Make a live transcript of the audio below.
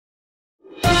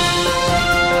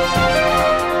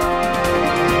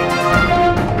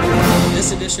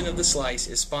edition of The Slice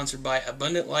is sponsored by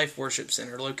Abundant Life Worship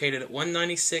Center, located at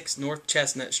 196 North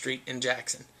Chestnut Street in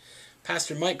Jackson.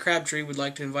 Pastor Mike Crabtree would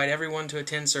like to invite everyone to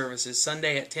attend services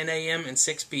Sunday at 10 a.m. and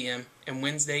 6 p.m. and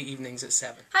Wednesday evenings at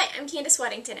 7. Hi, I'm Candace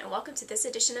Weddington, and welcome to this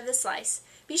edition of The Slice.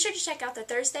 Be sure to check out the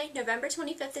Thursday, November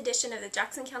 25th edition of the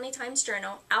Jackson County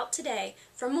Times-Journal, out today,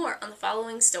 for more on the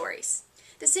following stories.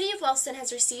 The City of Wellston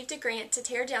has received a grant to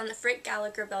tear down the Frick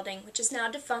Gallagher building, which is now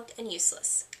defunct and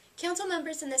useless. Council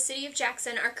members in the City of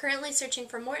Jackson are currently searching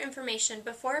for more information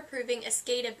before approving a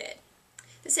SCADA bid.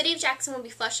 The City of Jackson will be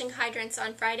flushing hydrants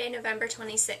on Friday, November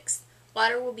 26th.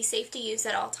 Water will be safe to use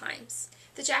at all times.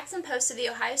 The Jackson Post of the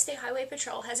Ohio State Highway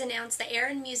Patrol has announced that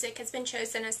Aaron Music has been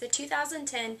chosen as the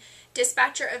 2010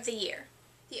 Dispatcher of the Year.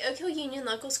 The Oak Hill Union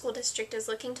Local School District is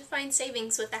looking to find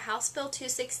savings with the House Bill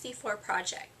 264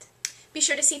 project. Be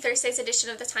sure to see Thursday's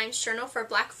edition of the Times-Journal for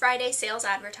Black Friday sales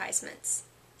advertisements.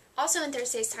 Also in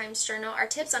Thursday's Times-Journal are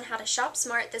tips on how to shop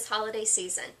smart this holiday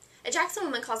season. A Jackson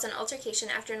woman caused an altercation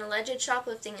after an alleged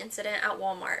shoplifting incident at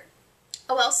Walmart.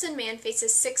 A Wellston man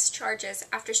faces 6 charges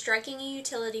after striking a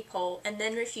utility pole and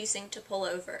then refusing to pull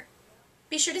over.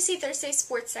 Be sure to see Thursday's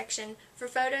sports section for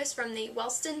photos from the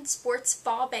Wellston Sports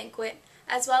Fall Banquet,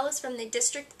 as well as from the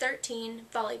District 13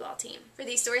 volleyball team. For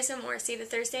these stories and more, see the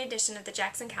Thursday edition of the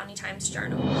Jackson County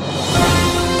Times-Journal.